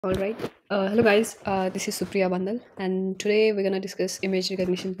All right. Hello, guys. This is Supriya Bandal, and today we're going to discuss image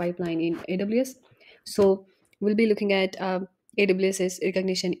recognition pipeline in AWS. So, we'll be looking at AWS's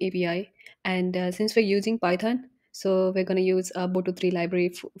Rekognition API, and since we're using Python, so we're going to use Boto3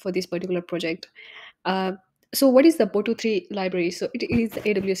 library for this particular project. Uh, so, what is the Boto3 library? So, it is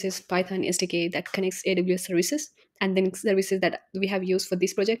AWS's Python SDK that connects AWS services, and then services that we have used for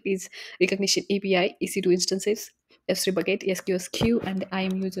this project is Rekognition API, EC2 instances, S3 bucket, SQS queue, and the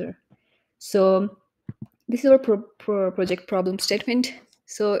IAM user. So this is our project problem statement.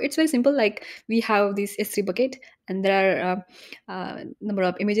 So it's very simple. Like we have this S3 bucket, and there are number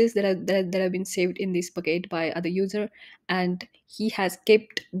of images that have been saved in this bucket by other user, and he has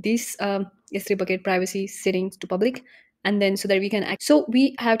kept this S3 bucket privacy settings to public, and then so that we can so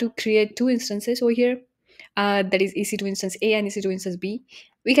we have to create two instances over here, that is EC2 instance A and EC2 instance B.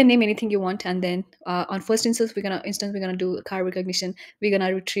 We can name anything you want, and then on first we're gonna do car recognition. We're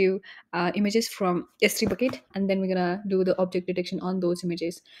gonna retrieve images from S3 bucket, and then we're gonna do the object detection on those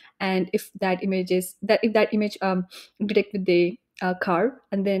images. And if that image detect with the car,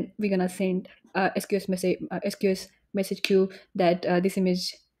 and then we're gonna send SQS message queue that this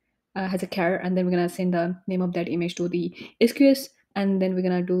image has a car, and then we're gonna send the name of that image to the SQS, and then we're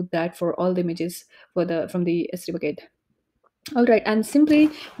gonna do that for all the images for the from the S3 bucket. All right, and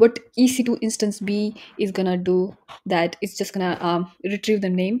simply what EC2 instance B is gonna do, that it's just gonna retrieve the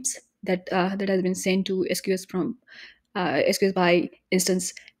names that has been sent to SQS from SQS by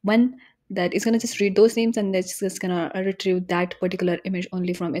instance one. That is gonna just read those names, and that's just gonna retrieve that particular image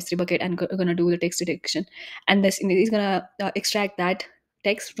only from S3 bucket, and gonna do the text detection. And this is gonna extract that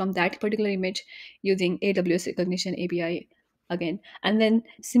text from that particular image using AWS Recognition API again. And then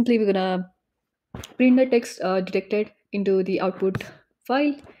simply we're gonna print the text detected into the output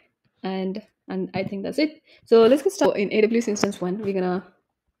file, and I think that's it. So let's get started. In AWS instance one, we're gonna,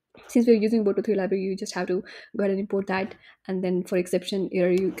 since we're using Boto3 library, you just have to go ahead and import that, and then for exception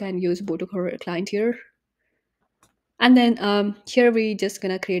here you can use Boto client here. And then here we just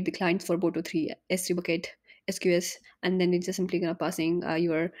gonna create the clients for Boto3 S3 bucket SQS, and then it's just simply gonna passing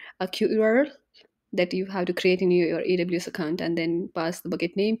your queue URL that you have to create in your AWS account, and then pass the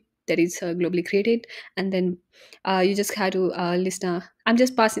bucket name that is globally created. And then you just have to list. I'm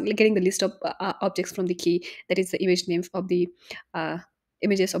just passing, like, getting the list of objects from the key, that is the image name of the uh,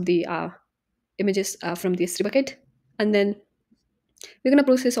 images of the images from the S3 bucket. And then we're gonna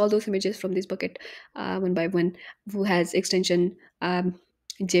process all those images from this bucket one by one, who has extension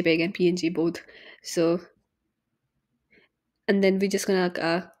JPEG and PNG both. So, and then we're just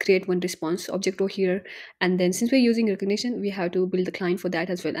gonna create one response object over here. And then since we're using recognition, we have to build the client for that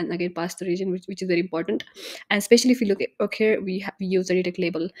as well, and again pass the region, which is very important. And especially if you look at okay, we use the detect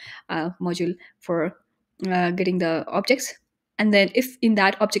label module for getting the objects. And then if in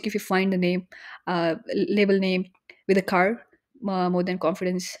that object, if you find the name label name with a car more than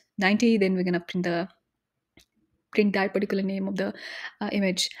confidence 90, then we're gonna print that particular name of the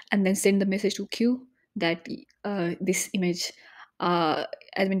image, and then send the message to queue that this image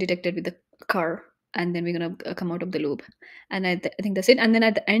has been detected with the car, and then we're gonna come out of the loop. And I think that's it. And then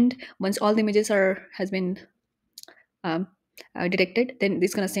at the end, once all the images are has been um, detected, then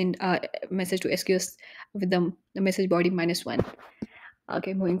it's gonna send a message to SQS with the message body -1.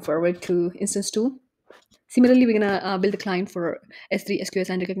 Okay, moving forward to instance 2. Similarly, we're gonna build a client for S3, SQS,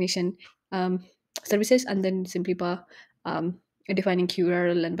 and recognition services, and then simply defining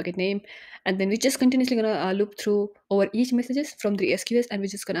QRL and bucket name. And then we're just continuously gonna loop through over each messages from the SQS, and we're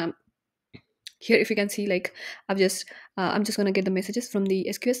just gonna, here if you can see, like I'm just gonna get the messages from the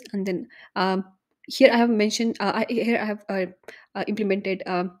SQS, and then here I have mentioned here I have implemented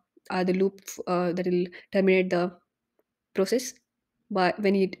the loop that will terminate the process, but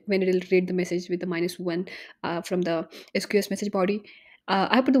when it will read the message with the -1 from the SQS message body.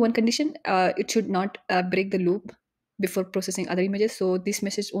 I put the one condition: it should not break the loop before processing other images. So this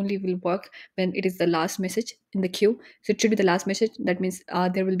message only will work when it is the last message in the queue. So it should be the last message. That means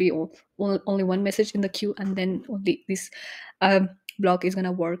there will be only one message in the queue, and then only this um, block is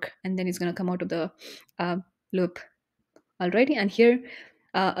gonna work, and then it's gonna come out of the uh, loop. Alrighty, and here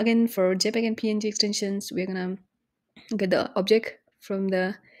again for JPEG and PNG extensions, we're gonna get the object from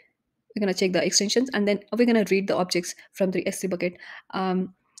the, we're going to check the extensions, and then we're going to read the objects from the S3 bucket.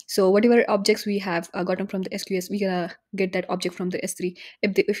 So whatever objects we have gotten from the SQS, we're going to get that object from the S3.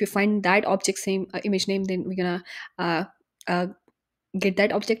 If you find that object same image name, then we're going to uh, get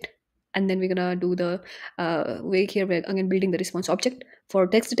that object. And then we're going to do the way here we're again building the response object for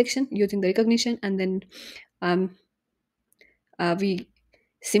text detection using the recognition. And then um, we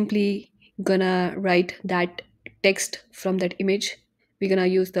simply gonna write that text from that image we're gonna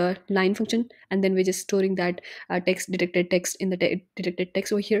use the line function, and then we're just storing that text, detected text in the detected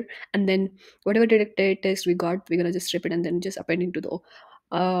text over here. And then whatever detected text we got, we're gonna just strip it and then just append into the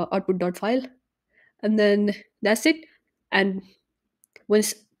output dot file. And then that's it. And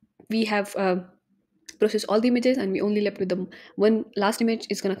once we have processed all the images and we only left with the one last image,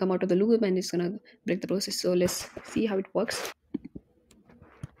 is going to come out of the loop and it's going to break the process. So let's see how it works.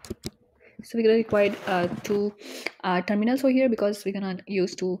 So we're going to require two terminals over here because we're going to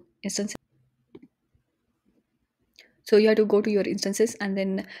use two instances. So you have to go to your instances and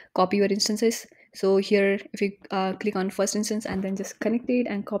then copy your instances. So here, if you click on first instance and then just connect it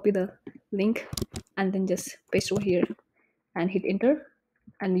and copy the link and then just paste over here and hit enter,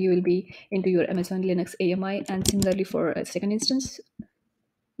 and you will be into your Amazon Linux AMI. And similarly for a second instance,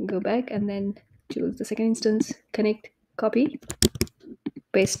 go back and then choose the second instance, connect, copy,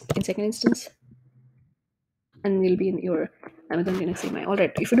 paste in second instance, and you'll be in your Amazon Linux AMI. All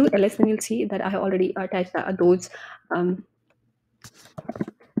right, if you do ls, then you'll see that I have already attached those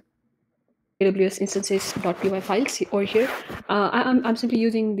AWS instances.py files over here. I'm simply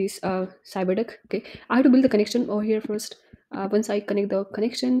using this cyberduck. Okay, I have to build the connection over here first. Once I connect the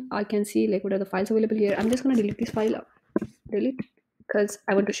connection, I can see like what are the files available here. I'm just gonna delete this file, delete, because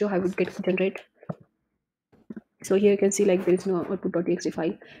I want to show how it would get generate. So here you can see like there is no output.txt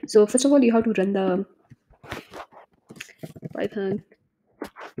file. So first of all, you have to run the Python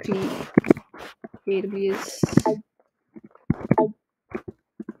 3 AWS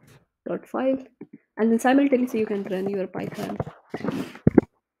dot file, and then simultaneously you can run your Python 3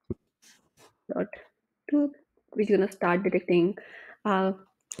 dot truth, which is gonna start detecting uh,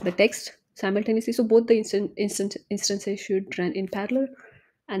 the text simultaneously. So both the instances should run in parallel,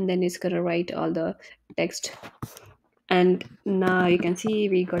 and then it's gonna write all the text. And now you can see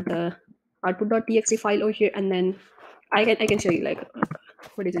we got the output.txt file over here, and then I can show you like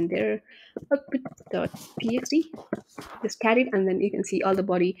what is in there. Output.txt, just carry it, and then you can see all the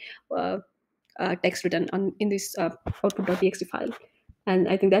body text written on in this output.txt file. And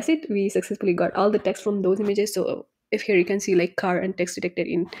I think that's it. We successfully got all the text from those images. So if here you can see like car and text detected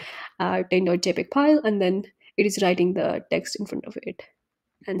in 10.jpg file, and then it is writing the text in front of it,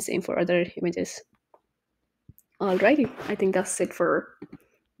 and same for other images. Alrighty, I think that's it for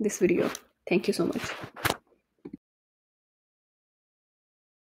this video. Thank you so much.